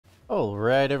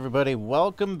Alright everybody,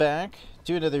 welcome back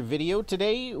to another video.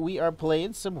 Today we are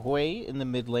playing some Hwei in the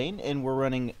mid lane and we're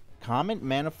running Comet,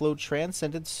 Mana Flow,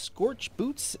 Transcendent, Scorch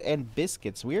Boots, and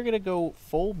Biscuits. We are going to go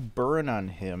full burn on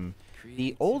him.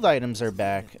 The old items are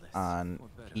back on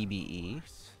PBE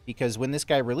because when this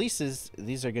guy releases,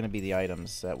 these are going to be the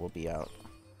items that will be out.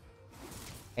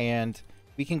 And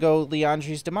we can go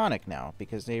Leandri's Demonic now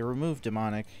because they removed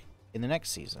Demonic in the next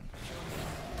season.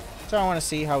 So I want to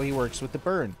see how he works with the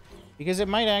burn. Because it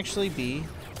might actually be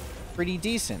pretty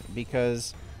decent,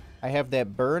 because I have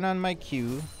that burn on my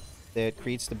Q that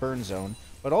creates the burn zone,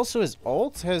 but also his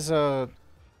ult has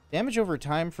damage over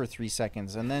time for 3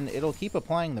 seconds, and then it'll keep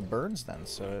applying the burns then,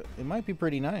 so it might be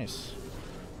pretty nice.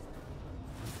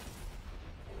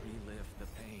 Relive the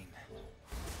pain.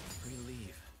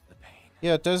 Relieve the pain.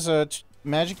 Yeah, it does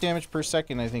magic damage per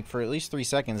second, I think, for at least 3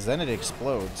 seconds, then it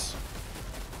explodes.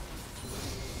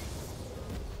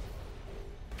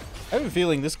 I have a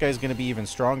feeling this guy's going to be even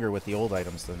stronger with the old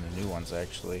items than the new ones,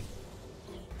 actually.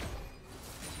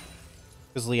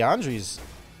 Because Leandri's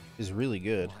is really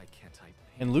good.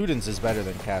 And Luden's is better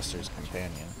than Caster's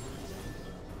Companion.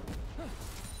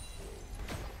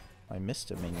 I missed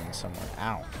a minion somewhere.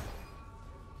 Ow.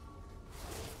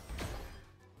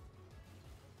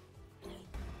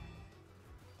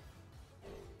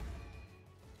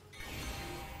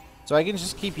 So I can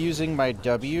just keep using my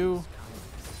W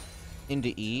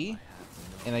into E,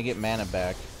 and I get mana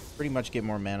back. Pretty much get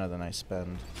more mana than I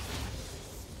spend.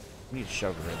 I need to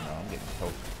shove her in though, I'm getting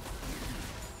poked.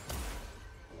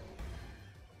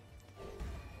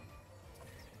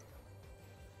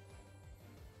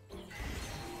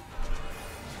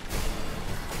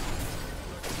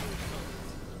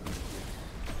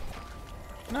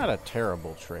 Not a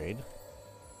terrible trade.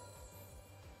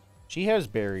 She has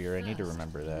barrier, I need to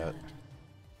remember that.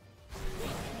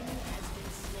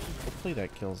 Hopefully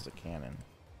that kills the cannon.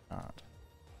 Not.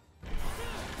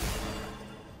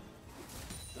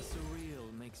 The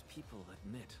surreal makes people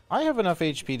admit. I have enough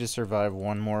HP to survive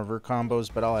one more of her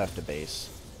combos, but I'll have to base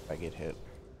if I get hit.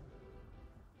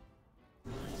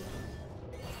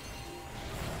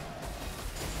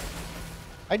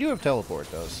 I do have teleport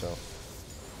though, so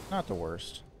not the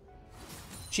worst.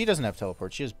 She doesn't have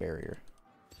teleport, she has barrier.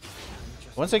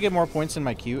 Once I get more points in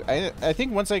my queue, I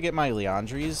think once I get my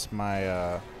Leandri's,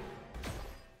 my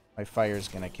fire's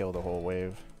gonna kill the whole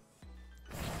wave.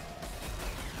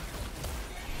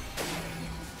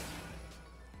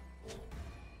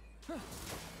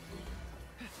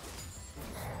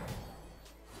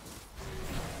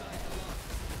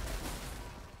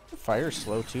 Fire's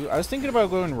slow too. I was thinking about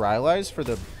going Rylai's for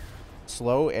the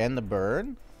slow and the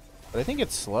burn, but I think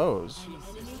it slows.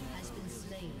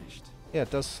 Yeah,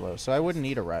 it does slow, so I wouldn't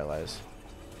need a Rylai's.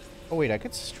 Oh wait, I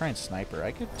could try and sniper.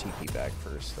 I could TP back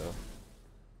first though.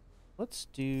 Let's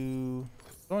do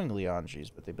going to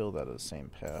Leandri's, but they build out of the same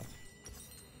path.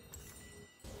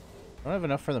 I don't have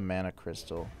enough for the mana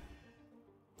crystal.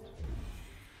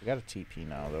 I got a TP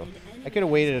now though. I could have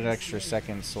waited an extra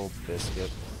second, sold Biscuit.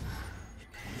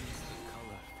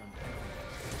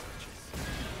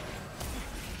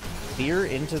 Fear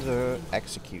into the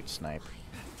execute snipe.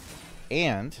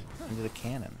 And into the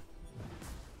cannon.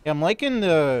 Yeah, I'm liking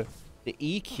the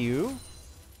EQ.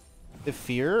 The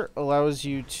fear allows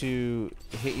you to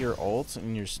hit your ult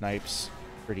and your snipes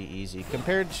pretty easy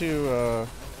compared to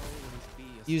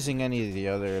using any of the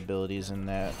other abilities in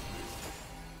that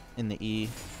in the E.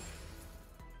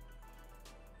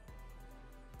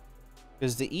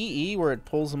 Because the EE where it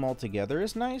pulls them all together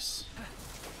is nice,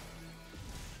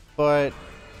 but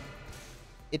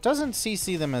it doesn't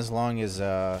CC them as long as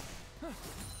the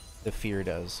fear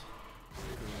does.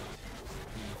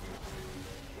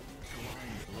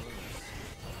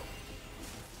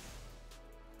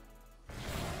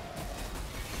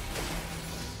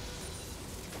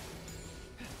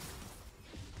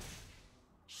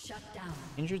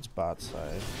 Injured's bot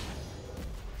side.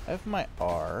 I have my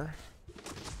R.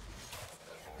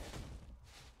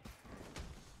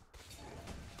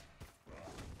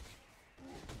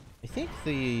 I think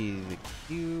the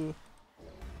Q,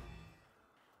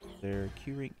 their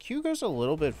Q goes a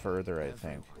little bit further, I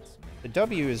think. The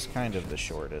W is kind of the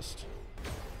shortest.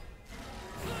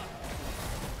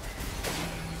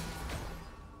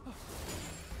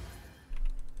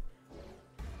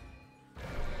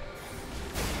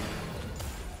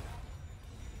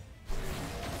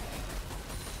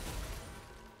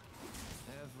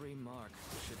 Every mark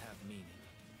should have meaning.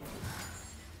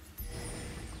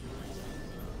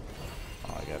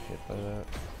 Oh, I got hit by that.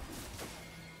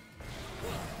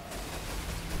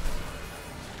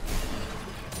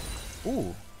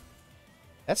 Ooh.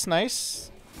 That's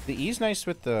nice. The E's nice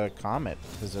with the Comet,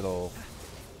 because it'll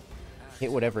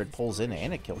hit whatever it pulls in,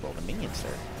 and it killed all the minions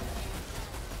there.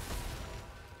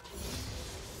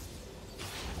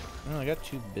 Oh, I got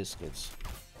 2 biscuits.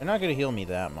 They're not going to heal me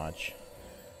that much.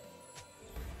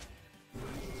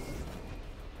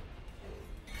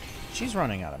 She's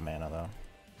running out of mana, though.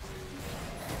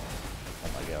 Oh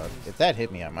my god. If that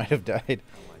hit me, I might have died.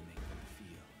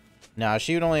 Nah,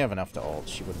 she would only have enough to ult.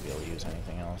 She wouldn't be able to use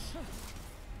anything else.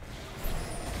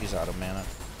 She's out of mana.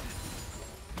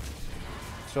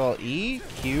 So I'll E,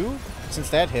 Q. Since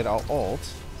that hit, I'll ult.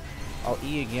 I'll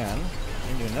E again.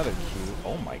 Into another Q.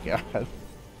 Oh my god.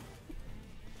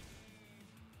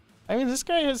 I mean, this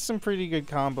guy has some pretty good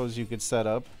combos you could set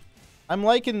up. I'm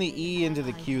liking the E into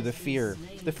the Q, the fear.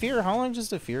 The fear, how long does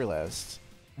the fear last?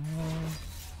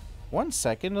 1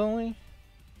 second only?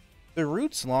 The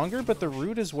root's longer, but the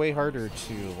root is way harder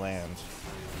to land.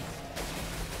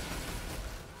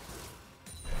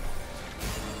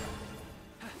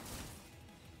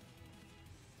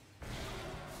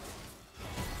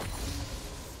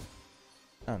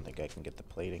 I don't think I can get the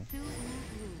plating.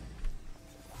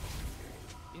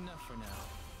 Enough for now.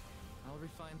 I'll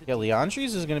refine the Yeah,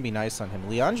 Leandri's is going to be nice on him.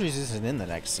 Leandri's isn't in the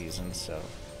next season, so...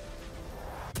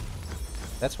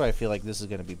 That's why I feel like this is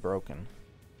going to be broken.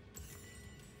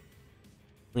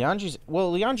 Leandri's...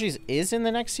 Well, Leandri's is in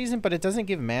the next season, but it doesn't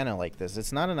give mana like this.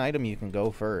 It's not an item you can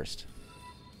go first.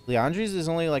 Leandri's is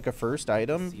only like a first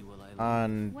item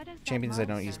on champions that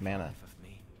don't use mana.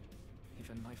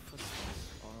 Even my footsteps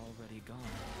are already gone.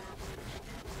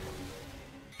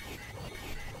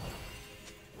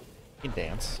 You can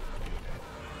dance.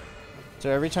 So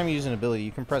every time you use an ability,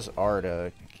 you can press R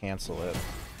to cancel it.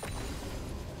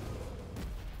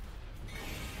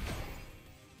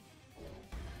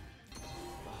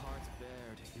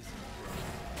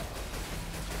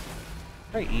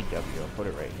 Try EW and put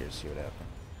it right here, see what happens.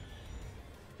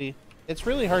 See? It's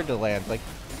really hard to land. Like,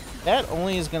 that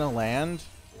only is going to land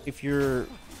if you're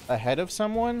ahead of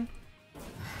someone.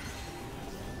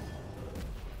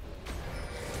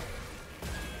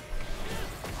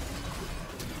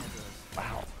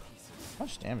 Wow. How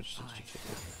much damage did you take?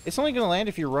 It's only going to land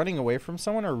if you're running away from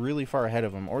someone or really far ahead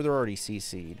of them, or they're already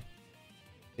CC'd.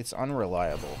 It's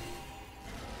unreliable.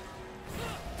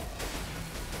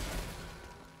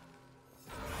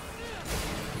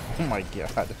 Oh my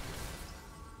god.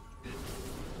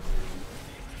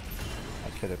 I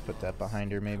could have put that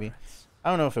behind her, maybe. I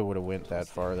don't know if it would have went that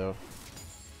far, though.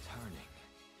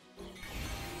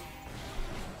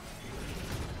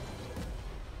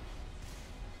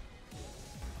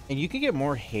 And you can get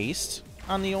more haste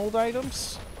on the old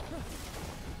items.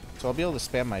 So I'll be able to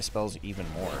spam my spells even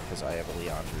more, because I have a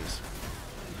Leandri's.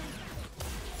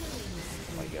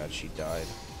 Oh my god, she died.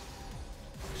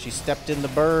 She stepped in the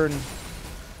burn.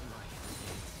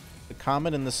 The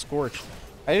Comet and the Scorch.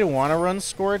 I didn't want to run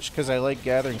Scorch because I like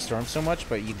Gathering Storm so much,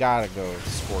 but you gotta go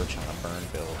Scorch on a burn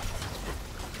build.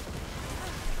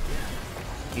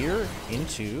 Here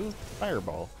into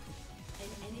Fireball. An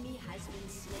enemy has been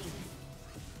slain.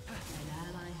 An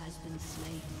ally has been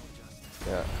slain.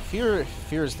 Yeah,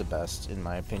 Fear is the best in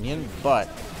my opinion, but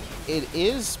it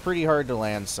is pretty hard to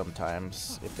land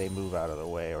sometimes if they move out of the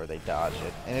way or they dodge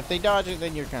it. And if they dodge it,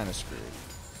 then you're kind of screwed.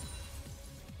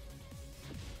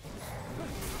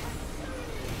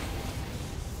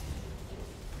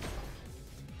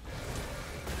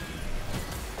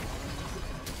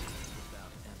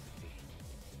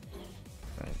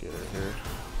 Get her here.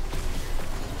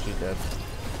 She's dead.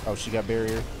 Oh, she got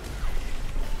barrier.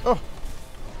 Oh!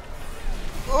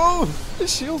 Oh! I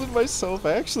shielded myself.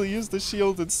 I actually used the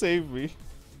shield and saved me.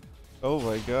 Oh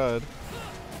my god.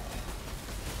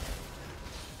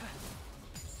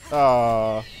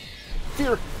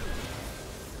 Fear!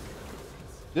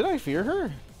 Did I fear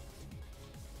her?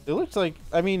 It looked like,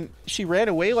 I mean, she ran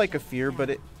away like a fear,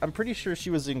 but I'm pretty sure she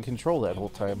was in control that whole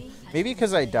time. Maybe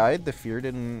because I died, the fear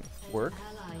didn't work.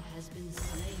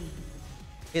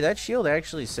 Hey, that shield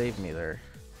actually saved me there.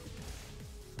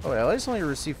 Oh, allies only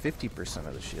receive 50%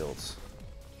 of the shields.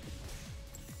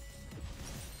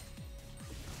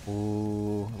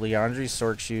 Ooh, Leandri's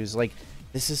Sork Shoes. Like,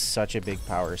 this is such a big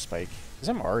power spike. Because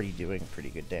I'm already doing pretty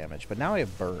good damage, but now I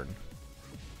have burn.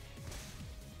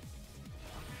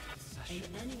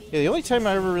 Yeah, the only time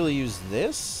I ever really use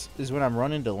this is when I'm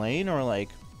running to lane or, like,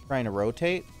 trying to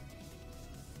rotate.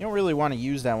 You don't really want to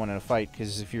use that one in a fight,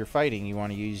 because if you're fighting, you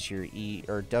want to use your E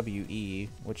or WE,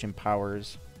 which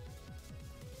empowers.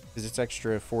 Because it's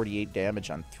extra 48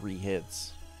 damage on 3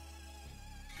 hits.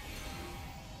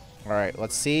 Alright,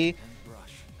 let's see.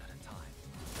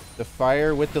 The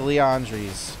fire with the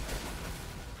Leandri's.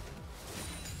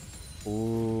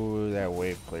 Ooh, Ooh, that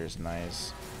wave clear's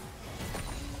nice.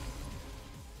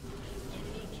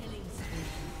 Enemy killing spree.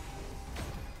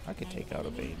 I could take out a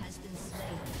Enemy Vayne. has been slain.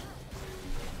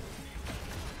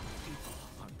 People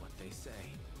aren't what they say,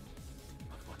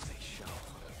 but what they show.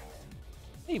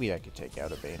 Maybe I could take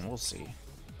out a Vayne. We'll see.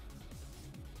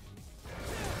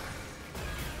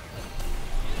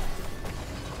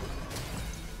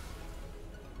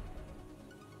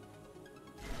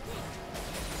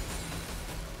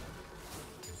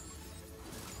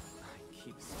 I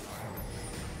keep smiling.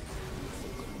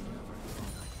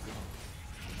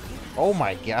 Oh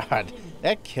my god.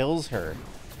 That kills her.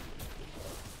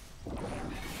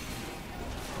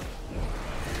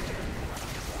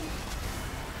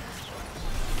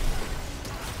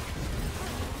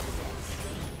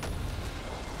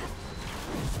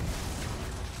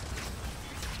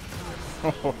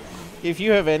 If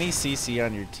you have any CC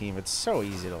on your team, it's so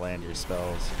easy to land your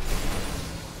spells.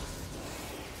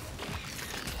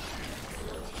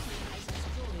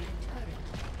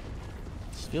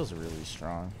 This feels really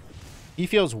strong. He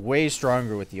feels way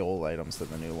stronger with the old items than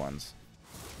the new ones.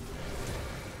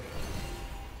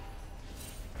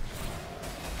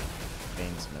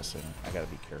 Vayne's missing. I gotta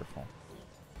be careful.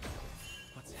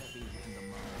 What's heavy in the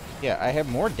mind? Yeah, I have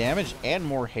more damage and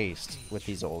more haste with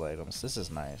these old items. This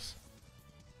is nice.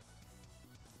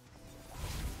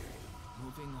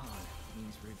 Moving on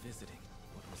means revisiting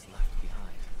what was left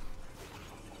behind.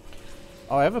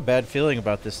 Oh, I have a bad feeling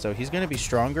about this, though. He's going to be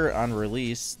stronger on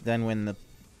release than when the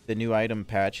new item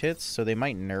patch hits, so they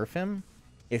might nerf him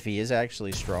if he is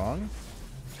actually strong.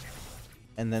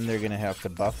 And then they're going to have to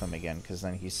buff him again, because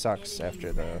then he sucks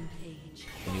after the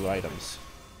new items.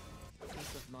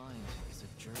 Peace of mind is a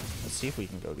journey. Let's see if we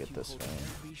can go get You this hold Vayne.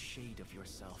 every shade of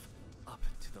yourself up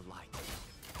to the light.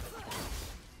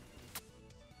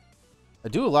 I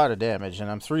do a lot of damage,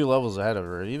 and I'm 3 levels ahead of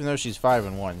her. Even though she's 5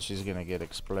 and 1, she's going to get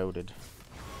exploded.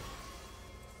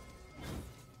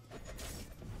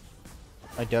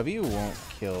 My W won't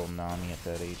kill Nami at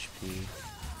that HP.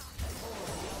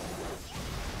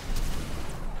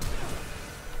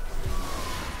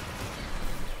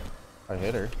 I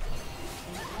hit her.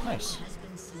 Nice. Has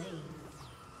been slain.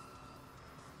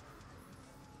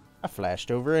 I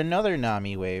flashed over another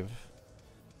Nami wave.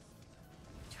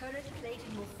 Turret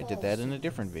plating will I did fall that in a soon.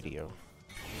 different video.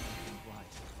 How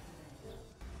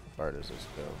far does this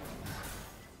go?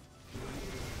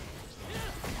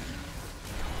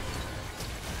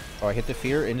 Oh, I hit the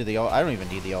fear into the ult. I don't even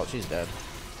need the ult. She's dead.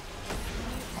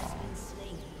 Has been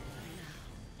slain.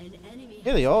 An enemy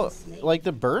Yeah, has the been ult, slain. like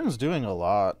the burn's doing a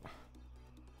lot.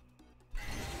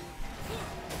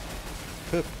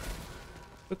 Cook.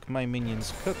 Cook, my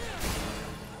minions, cook.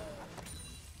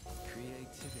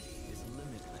 Creativity is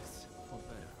limitless, or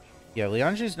better. Yeah,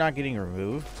 Lianji's not getting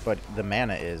removed, but the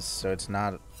mana is, so it's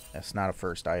not a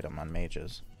first item on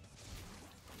mages.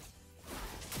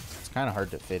 It's kind of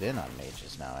hard to fit in on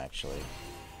mages now, actually.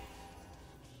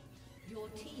 Your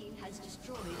team has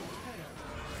destroyed a turret.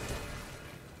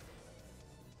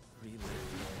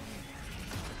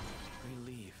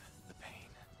 Relieve the pain.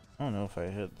 I don't know if I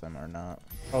hit them or not.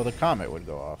 Oh, the comet would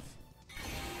go off.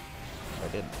 I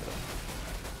didn't hit him.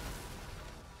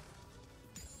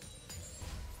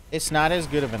 It's not as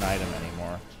good of an item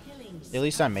anymore. Killing At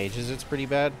least on mages it's pretty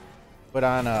bad. But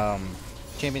on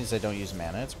champions that don't use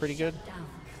mana, it's pretty good. down.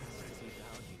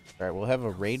 Alright, we'll have a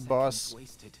raid boss,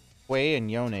 Wasted. Hwei and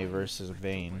Yone versus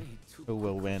Vayne. Who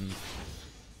will win?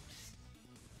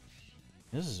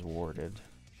 This is warded.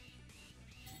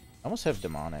 I almost have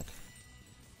demonic.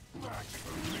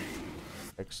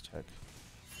 X-Tech.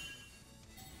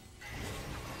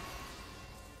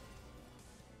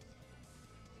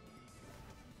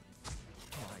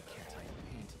 Why can't I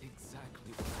paint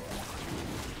exactly what I want?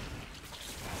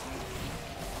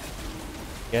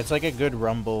 Yeah, it's like a good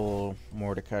Rumble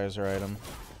Mordekaiser item.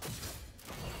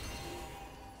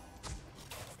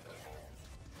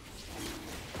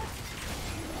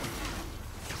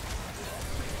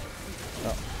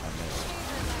 Oh, I missed.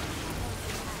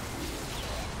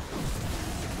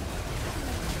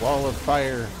 Wall of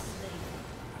fire.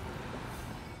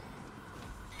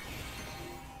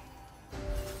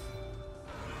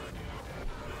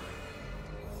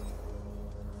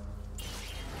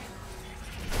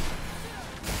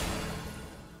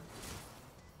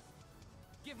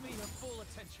 Give me your full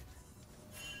attention.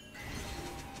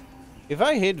 If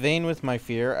I hit Vayne with my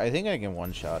fear, I think I can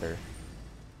one-shot her.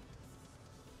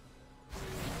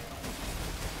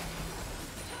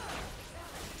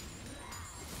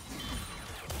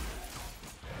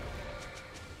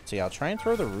 See, I'll try and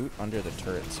throw the root under the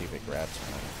turret and see if it grabs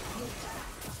me.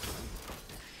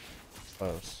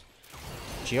 Close.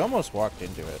 She almost walked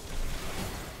into it.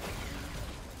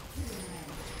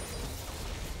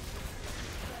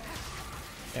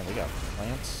 Man, we got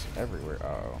plants everywhere. Uh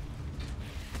oh.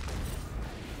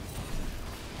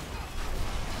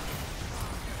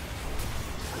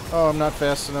 Oh, I'm not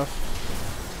fast enough.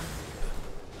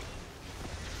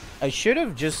 I should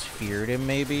have just feared him,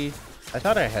 maybe. I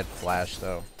thought I had flash,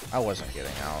 though. I wasn't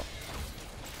getting out.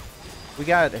 We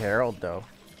got Herald, though.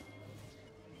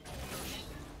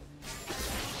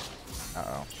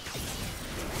 Uh-oh.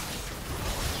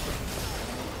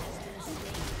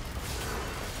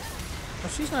 Well,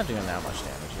 she's not doing that much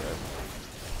damage yet.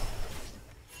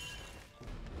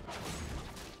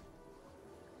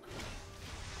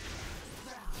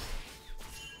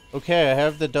 Okay, I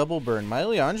have the double burn. My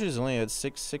Leandri's only at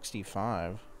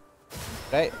 665.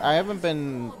 I haven't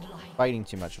been fighting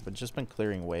too much, but just been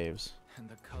clearing waves.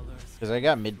 Because I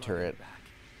got mid turret.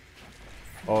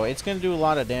 Oh, it's going to do a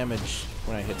lot of damage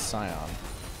when I hit Scion.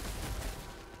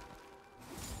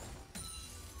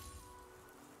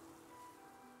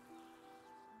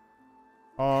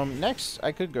 Next,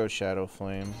 I could go Shadow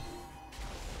Flame.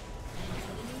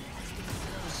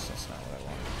 That's not what I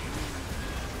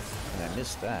wanted. And I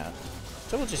missed that.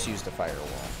 So we'll just use the Firewall.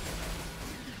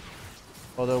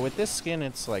 Although with this skin,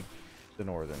 it's like the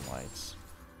Northern Lights.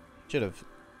 Should have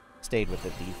stayed with the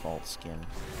default skin.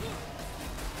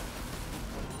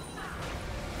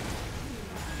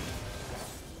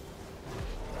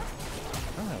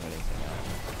 I don't have anything else.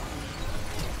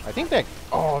 I think that...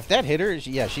 Oh, if that hit her,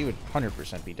 yeah, she would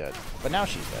 100% be dead. But now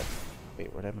she's dead.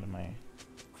 Wait, what happened to my...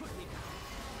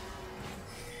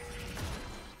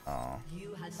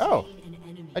 Oh,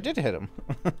 I did hit him.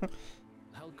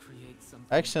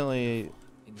 I accidentally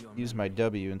used my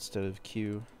W instead of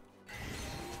Q.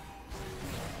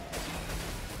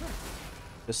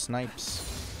 The snipes.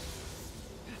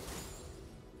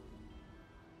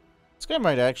 This guy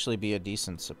might actually be a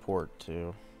decent support,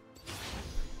 too.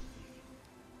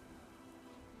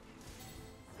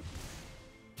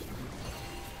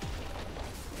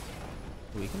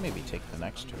 We can maybe take the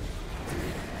next turn.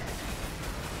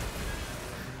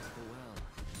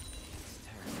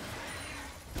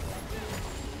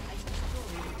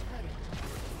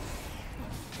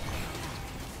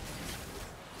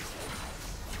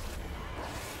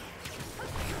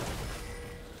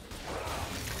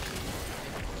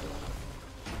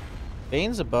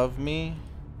 Bane's above me.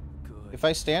 If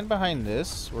I stand behind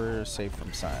this, we're safe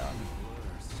from Scion.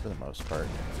 For the most part.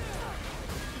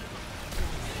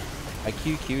 My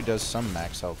QQ does some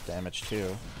max health damage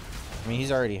too. I mean,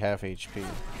 he's already half HP.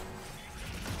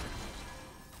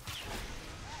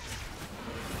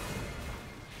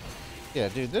 Yeah,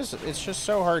 dude, it's just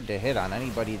so hard to hit on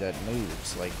anybody that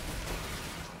moves. Like,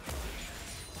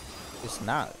 it's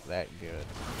not that good.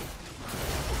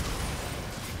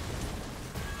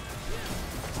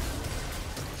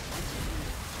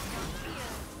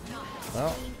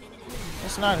 Well,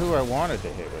 that's not who I wanted to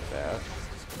hit with that.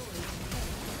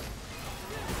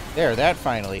 There, that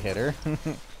finally hit her.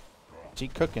 She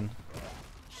cooking.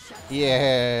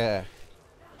 Yeah.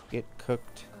 Get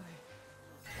cooked.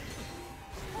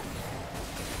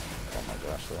 Oh my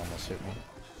gosh, they almost hit me.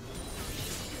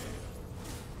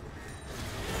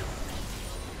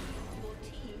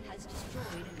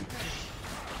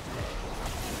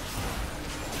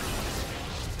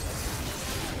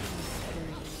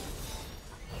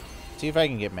 See if I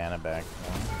can get mana back.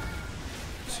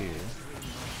 1, 2.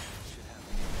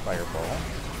 Fireball.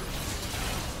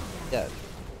 Dead.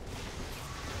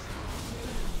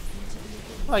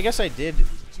 Well, I guess I did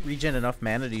regen enough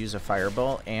mana to use a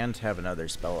fireball and have another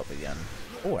spell up again.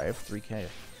 Oh, I have 3k.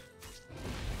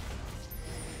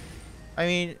 I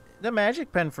mean, the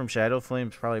magic pen from Shadow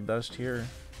Flame's probably best here.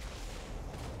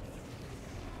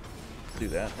 Do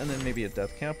that, and then maybe a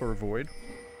death cap or a void.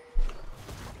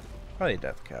 Probably a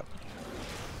death cap.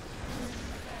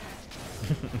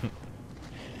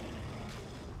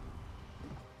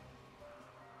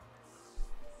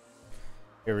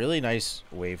 A really nice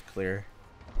wave clear.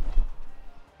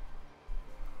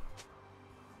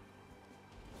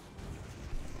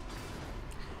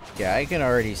 Yeah, I can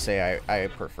already say I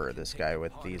prefer this guy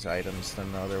with these items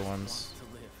than the other ones.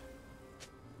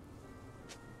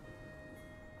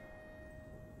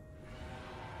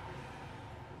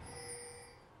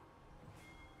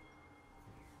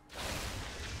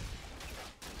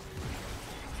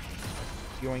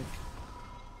 Yoink.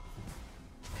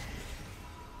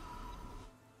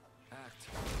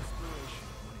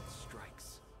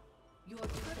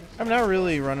 I'm not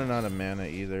really running out of mana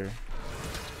either.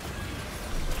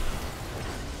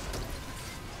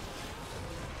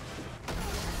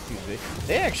 Dude,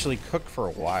 they actually cook for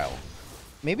a while.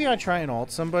 Maybe I try and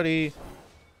ult somebody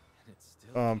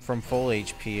from full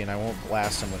HP, and I won't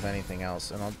blast him with anything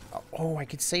else. And oh, I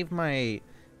could save my...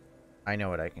 I know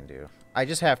what I can do. I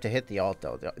just have to hit the ult,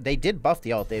 though. They did buff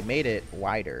the ult. They made it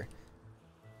wider.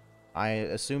 I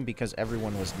assume because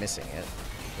everyone was missing it.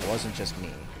 It wasn't just me.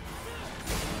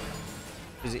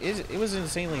 It was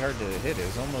insanely hard to hit. It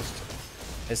was almost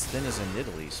as thin as a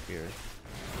Nidalee spear.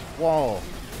 Wall.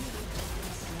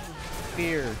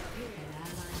 Spear.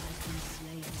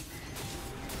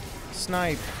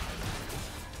 Snipe.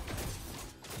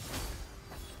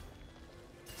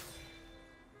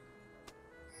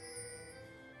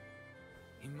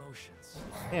 Emotions.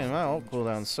 Man, my ult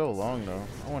cooldown's so long though.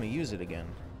 I want to use it again.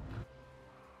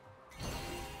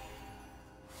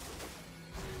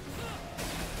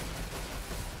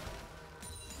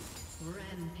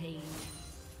 Rampage.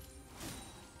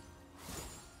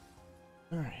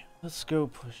 Alright, let's go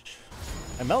push.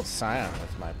 I melt Scion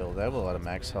with my build. I have a lot of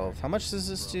max health. How much does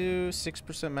this do?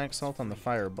 6% max health on the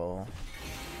fireball.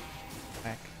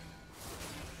 Back.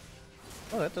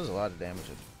 Oh, that does a lot of damage.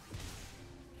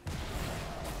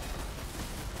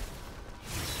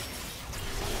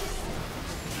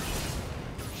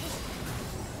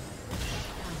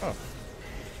 Oh.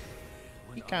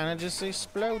 He kind of just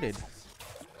exploded.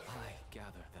 I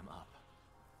gather them up.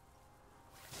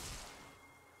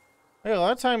 Hey, a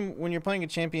lot of time when you're playing a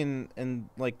champion and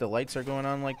like the lights are going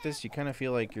on like this, you kind of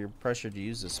feel like you're pressured to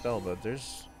use the spell, but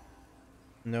there's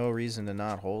no reason to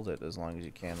not hold it as long as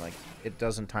you can. Like, it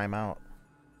doesn't time out.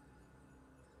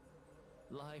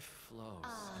 Life flows.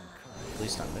 At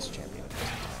least on this champion. It doesn't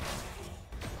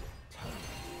time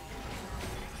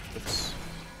out. Oops.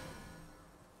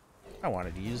 I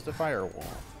wanted to use the firewall.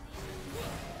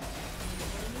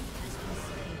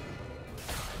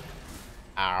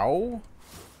 Ow.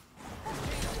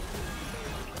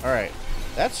 Alright.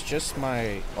 That's just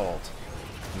my ult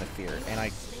in the fear. And I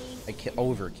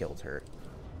overkilled her.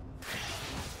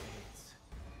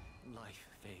 Life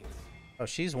fades. Oh,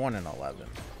 she's 1 in 11.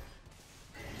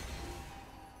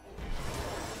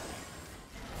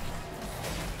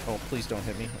 Oh, please don't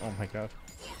hit me. Oh my god.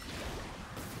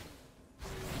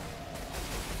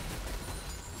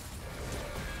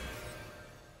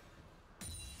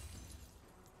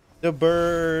 The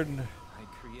burn. I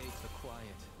create the quiet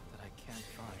that I can't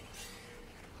find.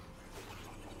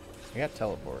 I got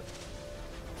teleport.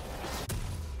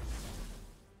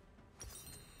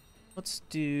 Let's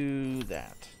do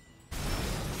that.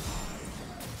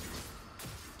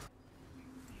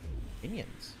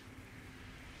 Minions.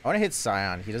 I want to hit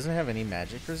Scion. He doesn't have any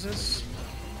magic resist.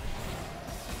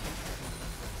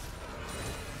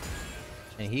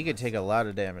 And he could take a lot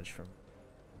of damage from...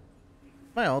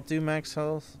 My ult do max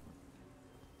health.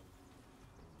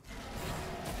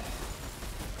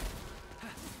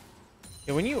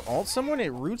 Yeah, when you ult someone,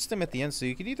 it roots them at the end, so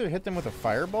you could either hit them with a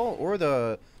fireball or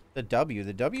the W.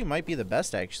 The W might be the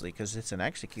best, actually, because it's an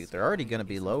execute. They're already going to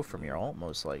be low from your ult,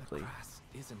 most likely. Grass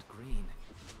isn't green.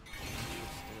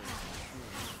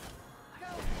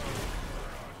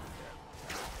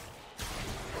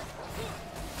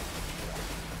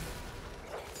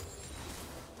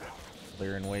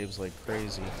 Clearing waves like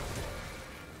crazy.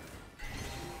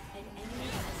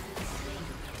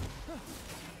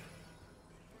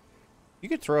 You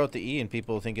could throw out the E and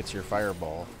people think it's your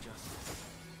fireball. Justice.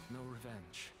 No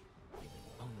revenge.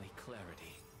 Only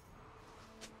clarity.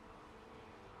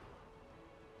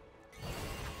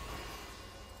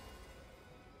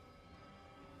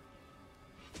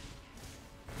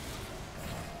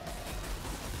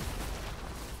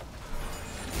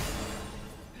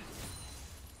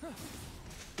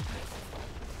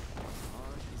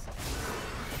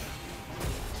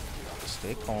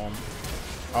 Stay calm.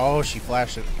 Oh, she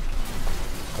flashed it.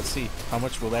 Let's see. How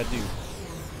much will that do?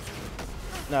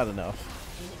 Not enough.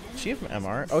 She have an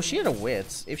MR? Oh, she had a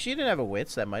Wits. If she didn't have a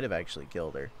Wits, that might have actually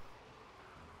killed her.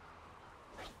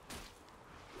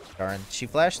 Darn. She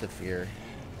flashed the fear.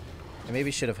 I maybe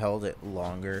should have held it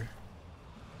longer.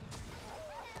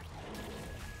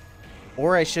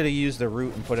 Or I should have used the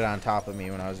root and put it on top of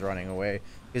me when I was running away.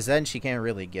 Because then she can't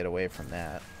really get away from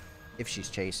that. If she's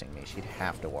chasing me, she'd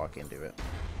have to walk into it.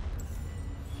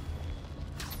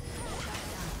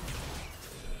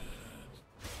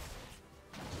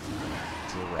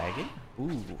 Dragon?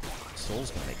 Ooh,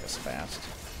 Soul's gonna make us fast.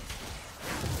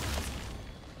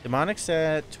 Demonic's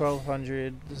at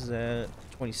 1200. This is at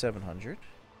 2700.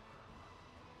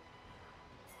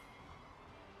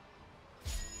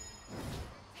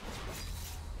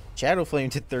 Shadow Flame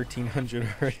did 1300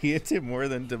 already. It did more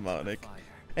than Demonic.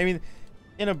 I mean,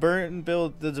 in a burn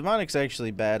build, the Demonic's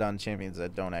actually bad on champions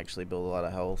that don't actually build a lot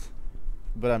of health.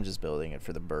 But I'm just building it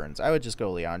for the burns. I would just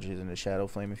go Leandre's into Shadow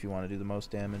Flame if you want to do the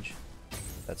most damage.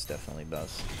 That's definitely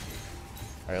best.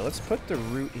 Alright, let's put the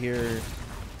root here.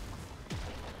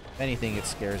 If anything, it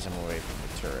scares him away from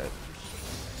the turret.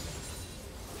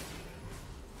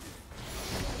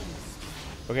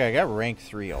 Okay, I got rank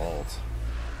 3 ult.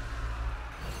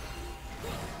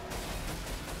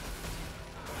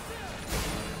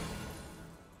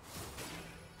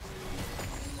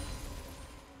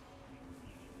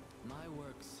 My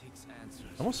work seeks answers.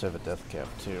 I almost have a death cap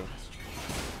too.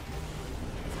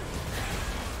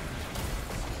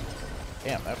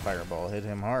 Damn, that fireball hit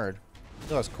him hard.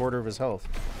 He lost a quarter of his health.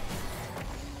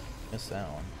 Missed that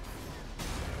one.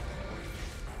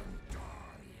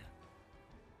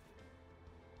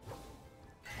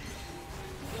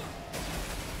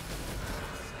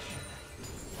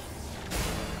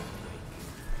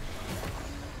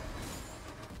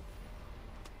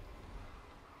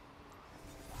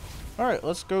 Alright,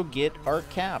 let's go get our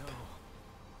cap.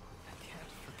 I can't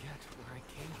forget where I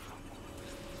came from.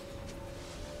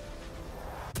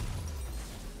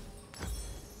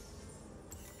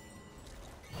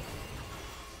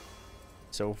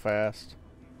 So fast.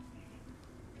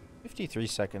 53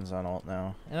 seconds on ult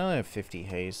now. And I only have 50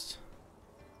 haste.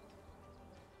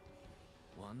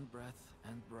 One breath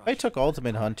and brush. If I took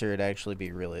Ultimate Hunter, it'd actually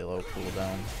be really low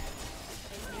cooldown.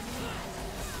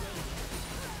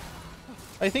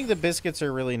 I think the biscuits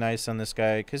are really nice on this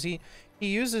guy because he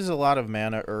uses a lot of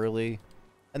mana early,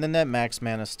 and then that max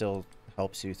mana still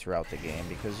helps you throughout the game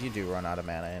because you do run out of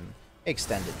mana in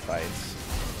extended fights.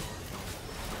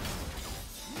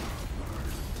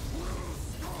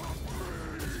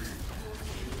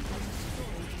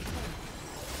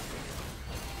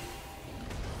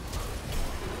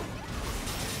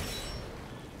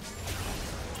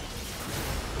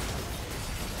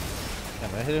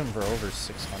 Damn, I hit him for over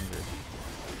 600.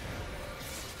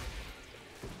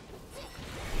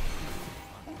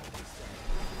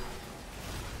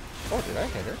 Oh, did I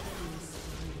hit her?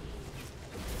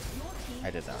 I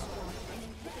did not.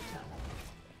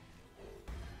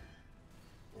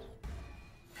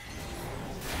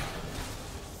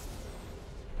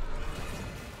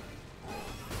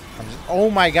 Oh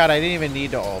my god, I didn't even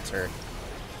need to alter.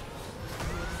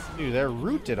 Dude, that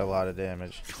root did a lot of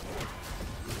damage.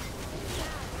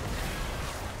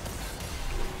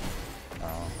 Oh,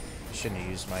 I shouldn't have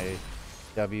used my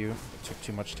W. It took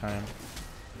too much time.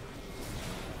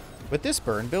 With this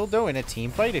burn build, though, in a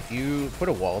team fight, if you put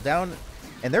a wall down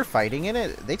and they're fighting in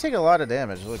it, they take a lot of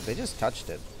damage. Look, they just touched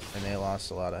it, and they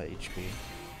lost a lot of HP.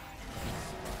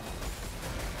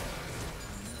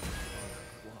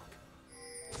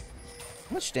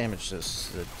 How much damage does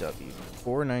the W?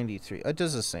 493. It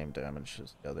does the same damage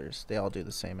as the others. They all do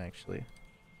the same, actually.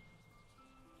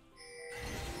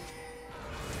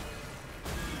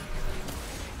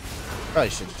 Probably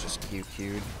should have just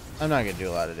QQ'd. I'm not going to do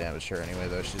a lot of damage to her anyway,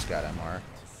 though. She's got MR.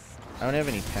 I don't have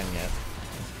any pen yet.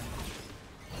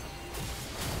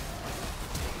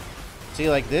 See,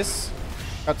 like this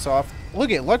cuts off. Look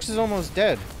at Lux is almost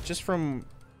dead just from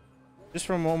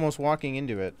almost walking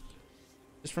into it.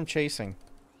 Just from chasing.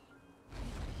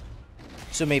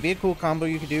 So maybe a cool combo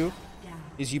you could do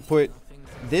is you put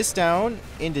this down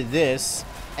into this,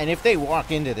 and if they walk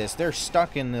into this, they're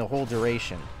stuck in the whole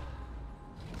duration.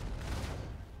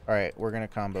 Alright, we're gonna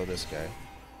combo this guy.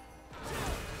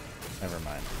 Never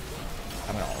mind.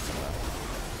 I'm gonna ult him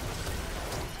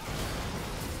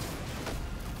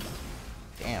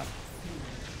though. Damn.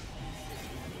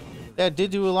 That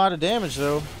did do a lot of damage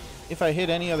though. If I hit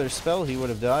any other spell, he would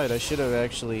have died. I should have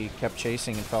actually kept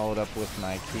chasing and followed up with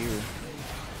my Q.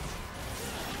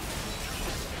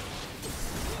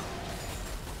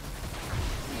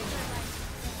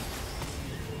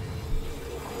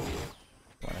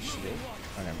 Want a shield?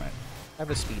 Oh, never mind. I have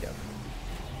a speed up.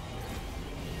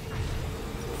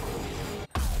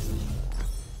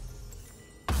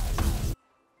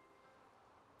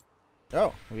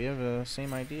 Oh, we have the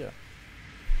same idea.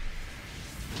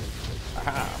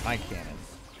 Aha, my cannon.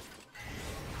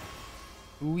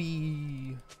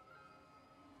 Wee.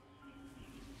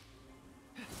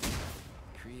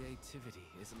 Creativity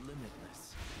is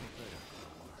limitless, for better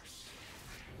or worse.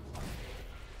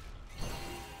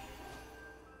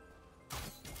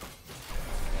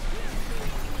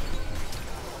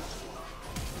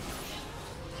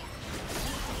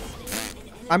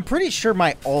 I'm pretty sure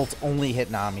my ult only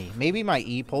hit Nami. Maybe my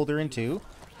E pulled her in too.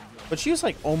 But she was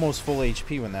like almost full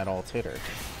HP when that ult hit her.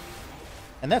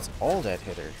 And that's all that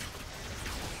hit her.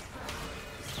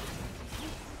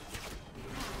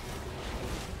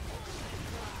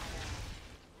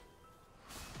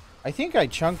 I think I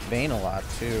chunked Vayne a lot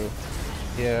too.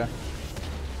 Yeah.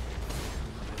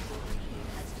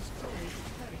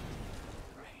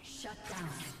 Shut down.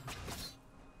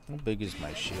 How big is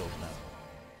my shield now?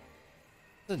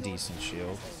 It's a decent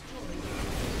shield.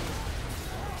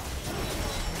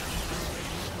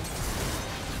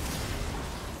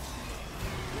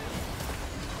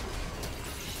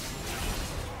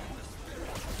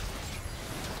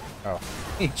 Oh,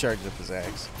 he charged up his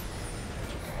axe.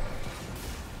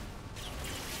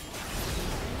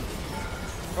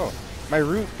 Oh, my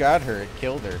root got her. It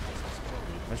killed her.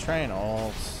 I'm trying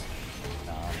alt.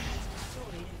 No.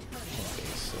 Okay,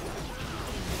 so.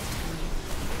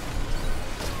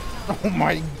 Oh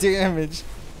my damage!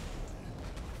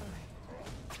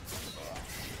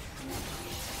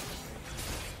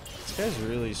 This guy's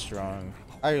really strong.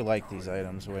 I like these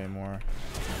items way more.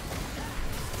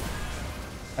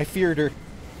 I feared her.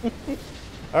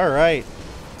 Alright.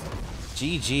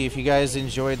 GG, if you guys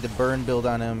enjoyed the burn build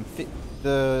on him.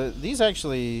 These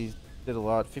actually did a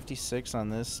lot. 56 on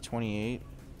this, 28,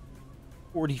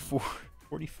 44,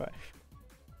 45.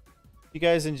 If you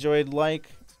guys enjoyed, like,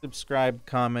 subscribe,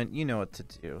 comment, you know what to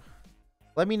do.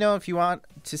 Let me know if you want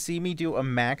to see me do a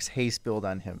max haste build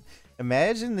on him.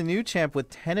 Imagine the new champ with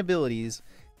 10 abilities,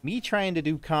 me trying to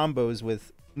do combos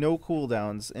with no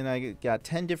cooldowns, and I got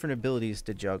 10 different abilities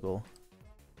to juggle.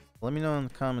 Let me know in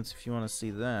the comments if you want to see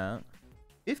that.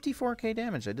 54k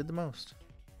damage, I did the most.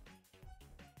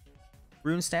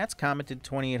 Rune Stats commented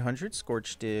 2800,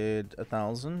 Scorch did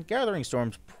 1000. Gathering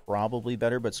Storm's probably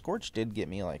better, but Scorch did get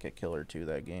me like a kill or two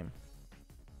that game.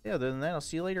 Yeah, other than that, I'll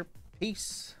see you later.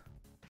 Peace.